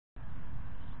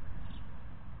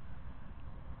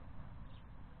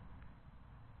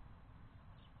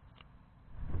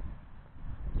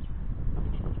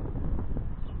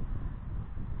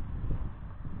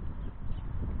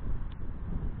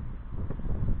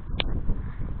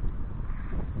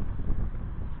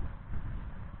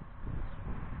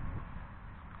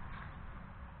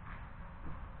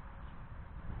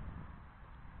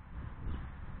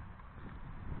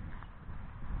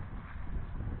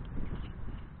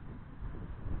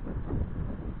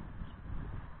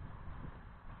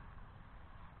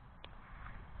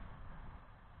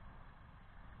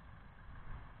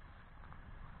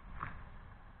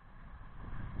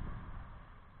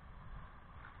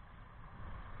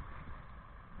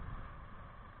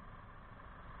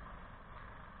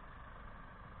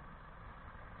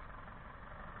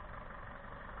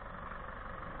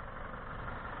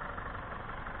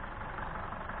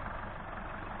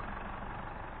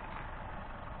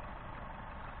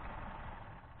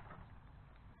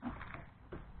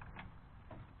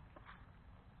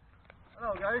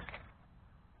guys,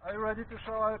 are you ready to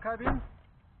show our cabin?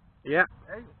 Yeah.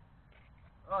 Hey.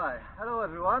 Right. Hello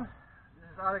everyone. This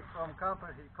is Alex from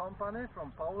Camper Company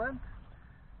from Poland.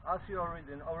 As you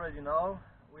already know,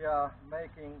 we are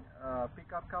making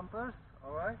pickup campers.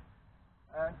 All right.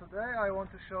 And today I want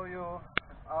to show you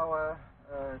our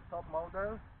top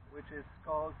model, which is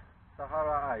called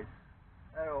Sahara Ice.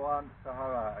 Aero One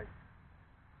Sahara Ice.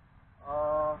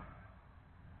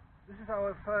 This is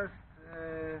our first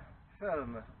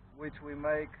film which we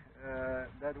make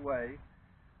that way.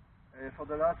 For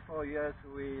the last 4 years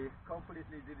we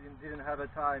completely didn't have a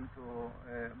time to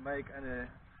make any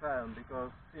film,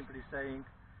 because simply saying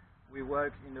we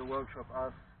work in the workshop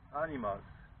as animals.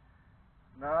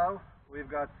 Now we've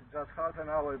got just half an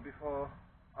hour before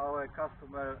our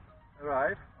customer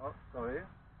arrives. Oh, sorry.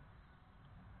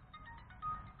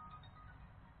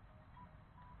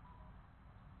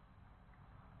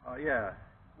 Yeah,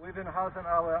 within half an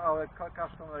hour our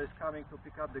customer is coming to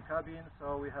pick up the cabin,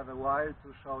 so we have a while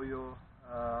to show you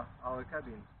our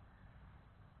cabin.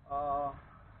 A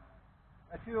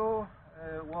few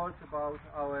words about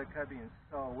our cabins.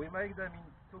 So we make them in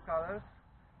 2 colors.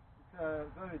 It's a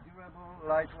very durable,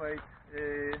 lightweight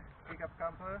pickup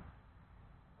camper.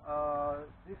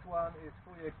 This one is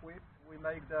fully equipped. We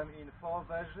make them in 4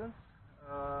 versions,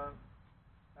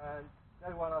 and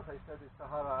that one, as I said, is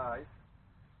Sahara Ice.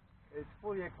 It's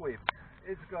fully equipped.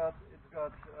 It's got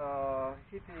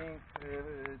heating,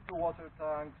 2 water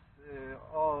tanks,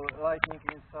 all lighting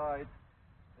inside,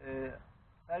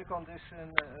 air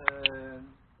condition.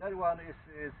 That one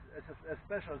is a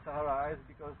special Sahara Ice,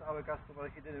 because our customer,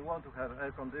 he didn't want to have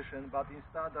air condition, but in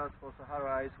standards for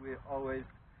Sahara Ice we always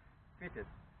fit it.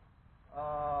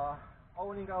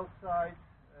 Awning outside,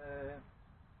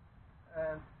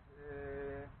 and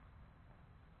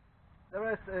the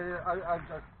rest I'll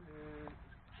just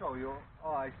show you.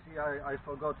 Oh, I see, I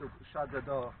forgot to shut the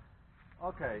door.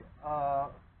 Okay,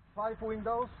 5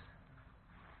 windows,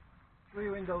 3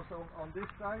 windows on this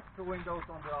side, 2 windows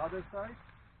on the other side,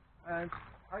 and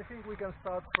I think we can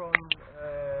start from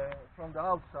the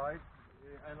outside,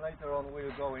 and later on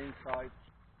we'll go inside.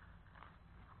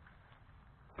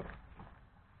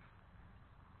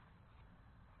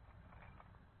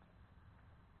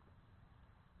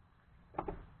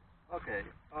 Okay,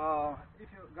 if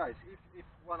you guys, if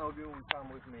one of you will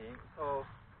come with me. So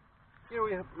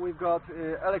here we've got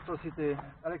electricity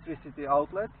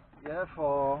outlet, yeah,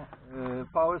 for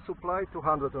power supply,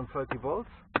 230 volts.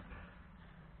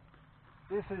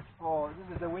 This is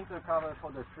the winter cover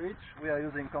for the fridge. We are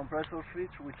using compressor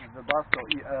fridge, which is the Basto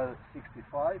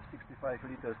EL65, 65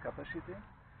 liters capacity.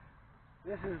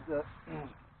 This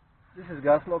is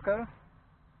gas locker.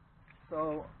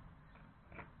 So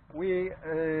we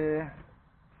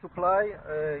supply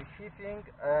heating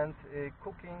and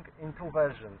cooking in 2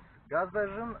 versions: gas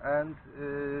version and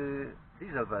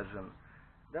diesel version.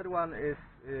 That one is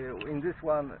in this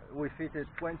one we fitted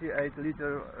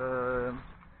 28-liter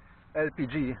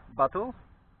LPG bottle.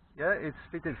 Yeah, it's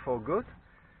fitted for good.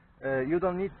 You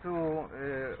don't need to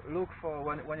look for,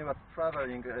 when you are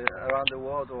traveling around the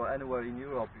world or anywhere in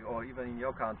Europe or even in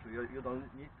your country, you don't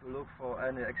need to look for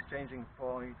any exchanging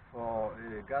point for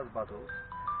gas bottles.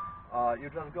 You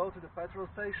just go to the petrol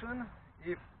station.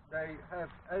 If they have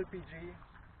LPG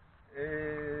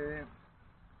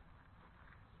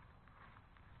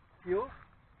fuel,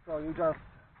 so you just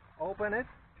open it,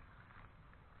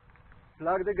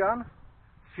 plug the gun,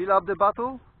 fill up the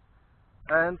bottle,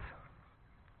 and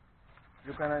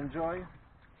you can enjoy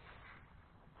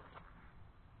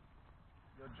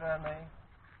your journey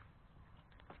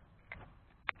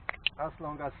as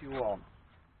long as you want.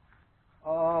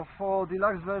 For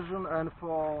deluxe version and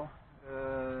for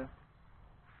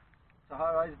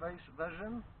Sahara Ice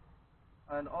version,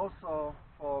 and also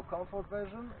for comfort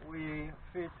version, we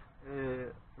fit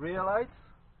rear lights.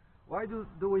 Why do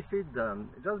we fit them?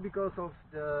 Just because of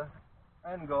the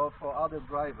angle for other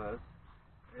drivers.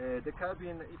 The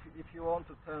cabin, if you want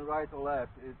to turn right or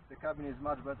left, the cabin is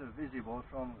much better visible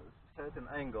from a certain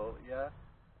angle, yeah,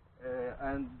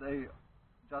 and they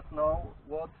just know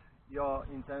what your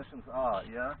intentions are,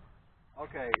 yeah.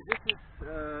 Okay, this is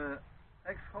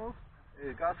exhaust,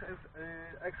 gas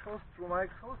exhaust, Truma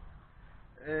exhaust.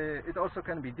 It also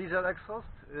can be diesel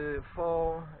exhaust.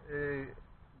 For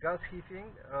gas heating,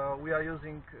 we are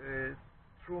using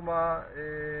Truma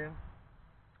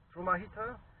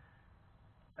heater,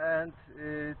 and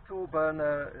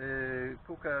 2-burner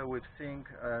cooker with sink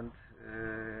and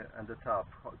the tap,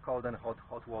 cold and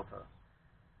hot water.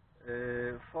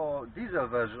 For diesel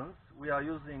versions, we are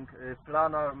using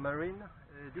planar marine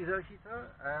diesel heater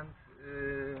and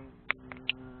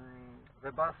the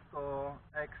Basto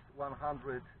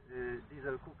X100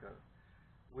 diesel cooker,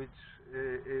 which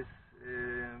is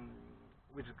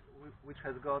which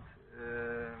has got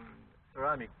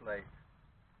ceramic plate.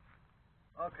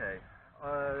 Okay,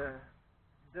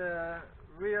 the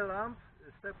rear lamp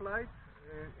step light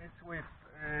is with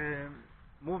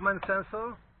movement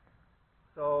sensor,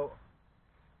 so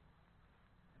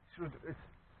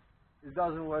it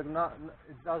doesn't work.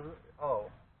 It doesn't.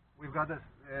 Oh, we've got this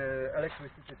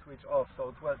electricity switch off,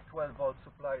 so 12 volt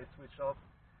supply is switched off.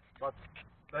 But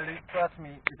really, trust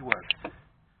me, it works.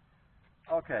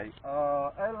 Okay,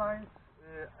 airlines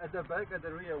at the back, at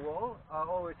the rear wall, are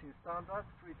always in standard,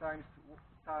 3 times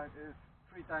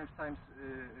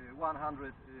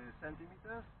 100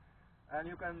 centimeters, and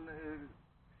you can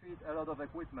fit a lot of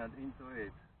equipment into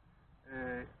it.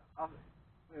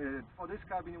 For this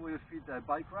cabin, we'll fit a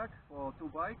bike rack for 2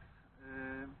 bikes,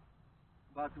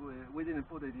 but we didn't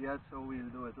put it yet, so we'll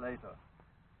do it later.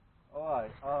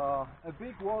 Alright, a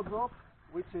big wardrobe,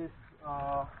 which is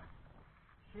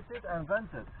heated and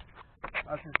vented.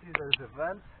 As you see, there is a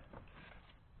vent.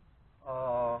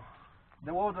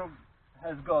 The wardrobe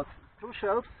has got 2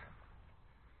 shelves.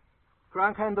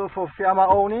 Crank handle for Fiamma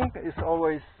awning is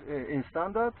always in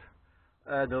standard.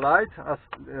 The light, as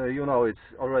you know, it's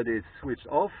switched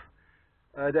off.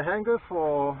 The hanger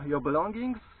for your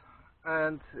belongings,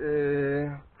 and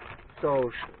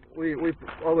so we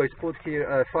always put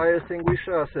here a fire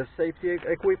extinguisher as a safety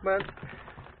equipment.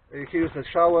 Here's a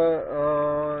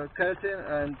shower curtain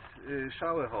and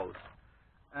shower hose.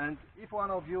 And if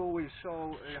one of you will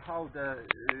show how the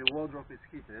wardrobe is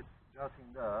heated, just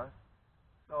in there.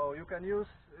 So you can use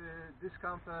this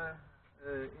camper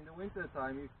in the winter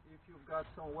time. If you've got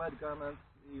some wet garments,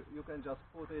 you can just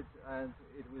put it and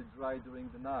it will dry during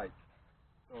the night.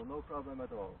 So no problem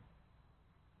at all.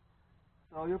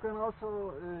 So you can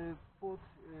also put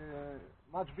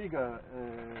much bigger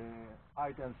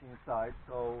items inside.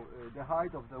 So the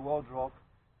height of the wardrobe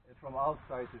from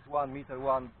outside is 1 meter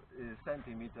 1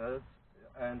 centimeters,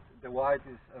 and the width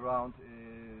is around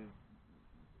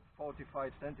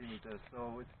 45 centimeters.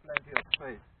 So it's plenty of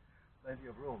space, plenty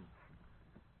of room.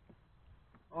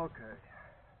 Okay.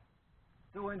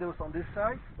 2 windows on this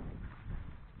side,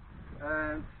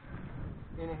 and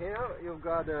in here you've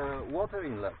got a water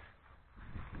inlet.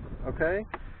 Okay.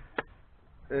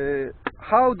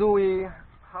 How do we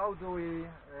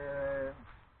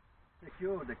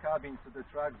secure the cabin to the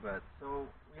track bed? So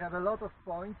we have a lot of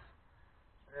points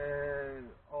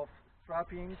of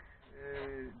strapping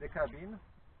the cabin.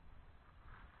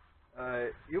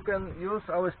 You can use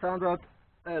our standard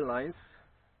airlines,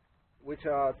 which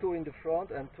are 2 in the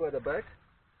front and 2 at the back.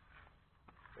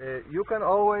 You can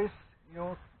always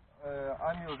use,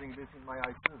 I'm using this in my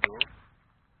Isuzu.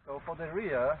 So for the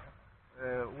rear,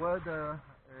 where the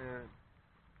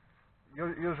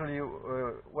usually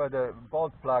where the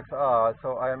bolt plugs are,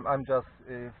 so I'm just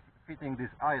fitting this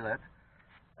eyelet,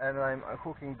 and I'm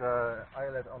hooking the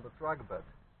eyelet on the track bed.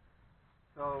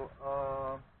 So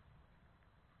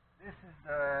this is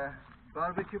the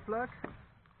barbecue plug.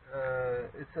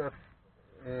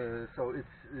 So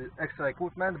it's extra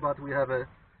equipment, but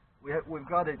we've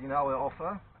got it in our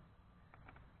offer.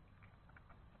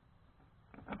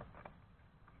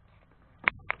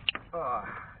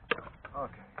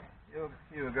 Okay, here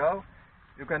you go.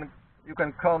 You can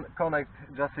connect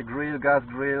just a grill, gas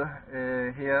grill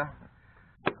here.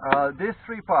 These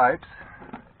 3 pipes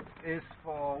is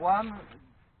for one.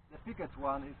 The thickest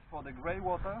one is for the grey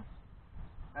water,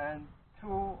 and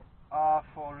 2 are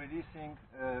for releasing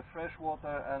fresh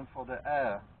water and for the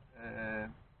air,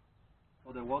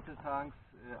 for the water tanks.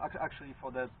 Actually,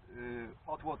 for the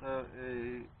hot water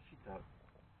heater.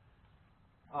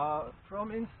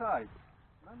 From inside,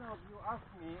 many of you ask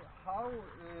me how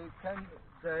can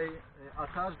they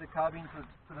attach the cabin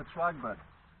to the track bed.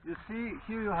 You see,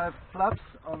 here you have flaps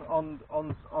on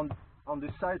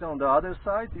this side, on the other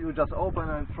side. You just open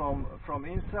it from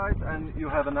inside, and you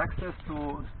have an access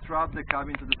to strap the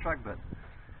cabin to the track bed.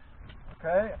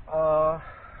 Okay.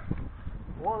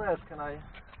 What else can I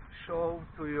show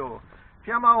to you?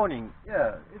 Fiamma awning.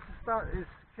 Yeah, it's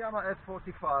Fiamma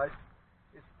S45.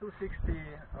 It's 260,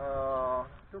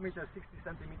 2 meters 60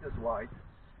 centimeters wide.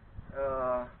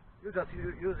 You just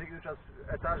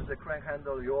attach the crank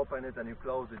handle, you open it and you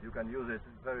close it. You can use it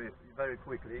very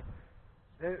quickly.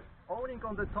 The awning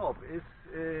on the top is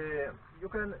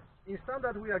in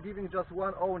standard we are giving just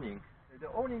 1 awning. The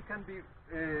awning can be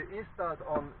installed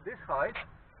on this height.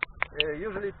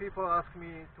 Usually people ask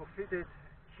me to fit it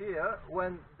here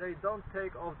when they don't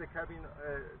take off the cabin.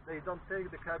 They don't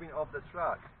take the cabin off the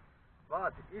track.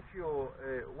 But if you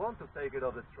want to take it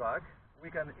off the track, we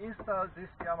can install this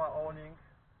Fiamma awning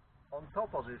on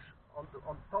top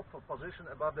position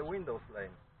above the windows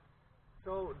lane.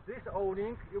 So this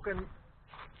awning, you can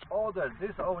order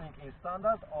this awning in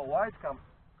standard or white camp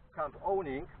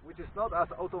awning, which is not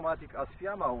as automatic as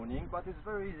Fiamma awning, but it's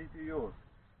very easy to use.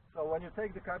 So when you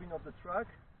take the cabin of the truck,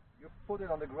 you put it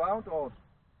on the ground or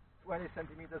 20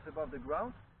 centimeters above the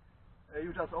ground,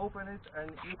 you just open it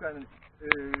and you can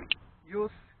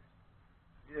use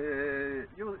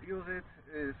it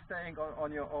staying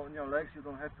on your legs. You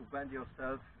don't have to bend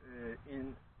yourself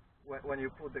when you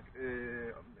put the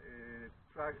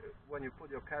truck, when you put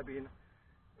your cabin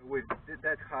with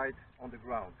that height on the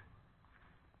ground.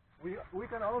 We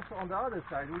can also, on the other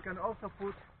side, we can also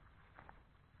put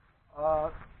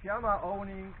Fiamma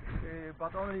awning,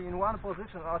 but only in one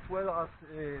position, as well as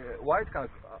white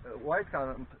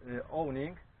camp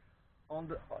awning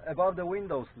above the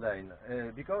windows lane,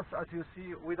 because as you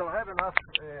see, we don't have enough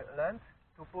length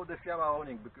to put the Fiamma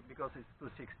awning because it's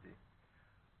 260.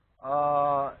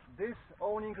 These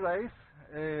awning rails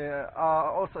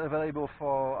are also available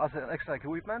as an extra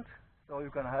equipment, so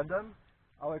you can have them.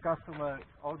 Our customer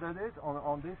ordered it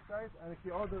on this side, and he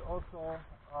ordered also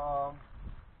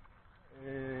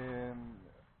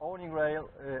awning rail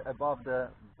above the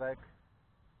back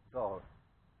door.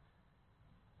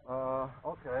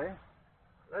 Okay,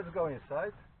 let's go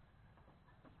inside.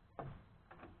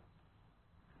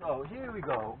 So here we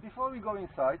go. Before we go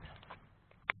inside,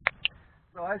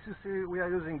 so as you see, we are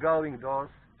using gullwing doors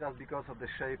just because of the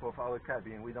shape of our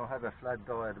cabin. We don't have a flat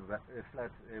door at the back, a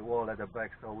flat wall at the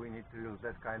back, so we need to use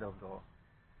that kind of door.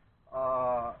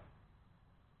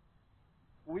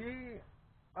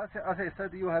 As I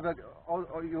said, you have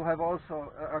also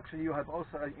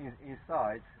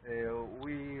inside.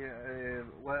 We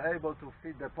were able to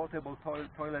fit the portable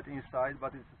toilet inside,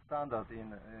 but it's standard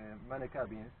in many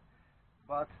cabins.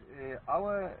 But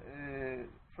our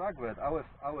truck bed, our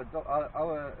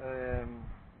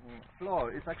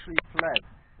floor is actually flat,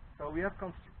 so we have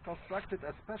constructed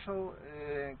a special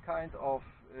kind of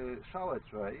shower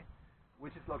tray,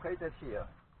 which is located here.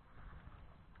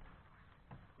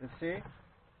 You see?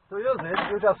 To use it,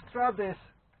 you just strap this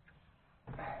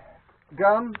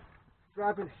gun,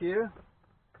 strap it here.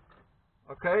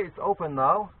 Okay, it's open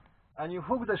now, and you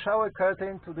hook the shower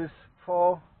curtain to these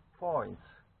 4 points.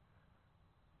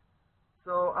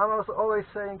 So I was always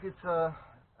saying it's an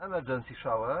emergency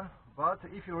shower, but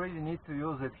if you really need to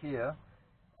use it here,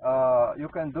 you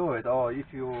can do it, or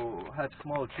if you have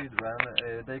small children,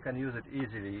 they can use it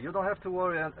easily. You don't have to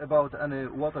worry about any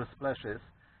water splashes,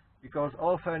 because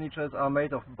all furnitures are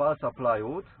made of balsa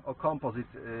plywood or composite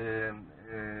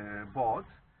boards,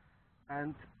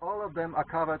 and all of them are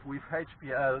covered with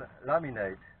HPL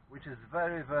laminate, which is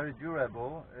very, very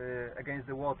durable against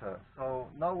the water. So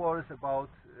no worries about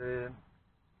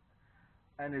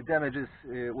any damages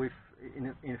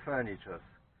in furniture.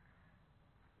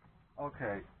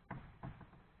 Okay,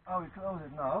 I will close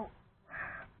it now.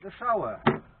 The shower.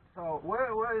 So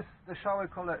where is the shower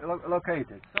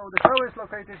located? So the shower is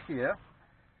located here.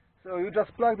 So you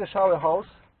just plug the shower hose,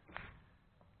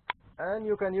 and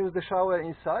you can use the shower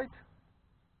inside,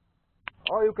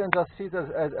 or you can just sit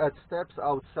at steps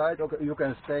outside, or you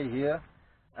can stay here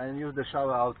and use the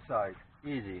shower outside.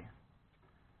 Easy.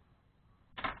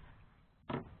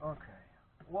 Okay,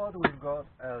 what we've got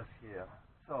else here?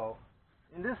 So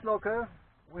in this locker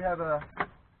we have a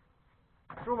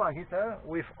Truma heater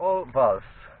with all valves.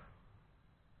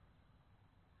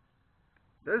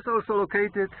 There's also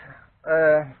located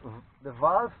the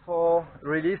valve for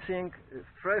releasing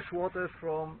fresh water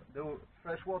from the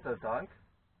freshwater tank,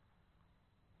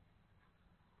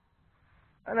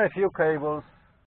 and a few cables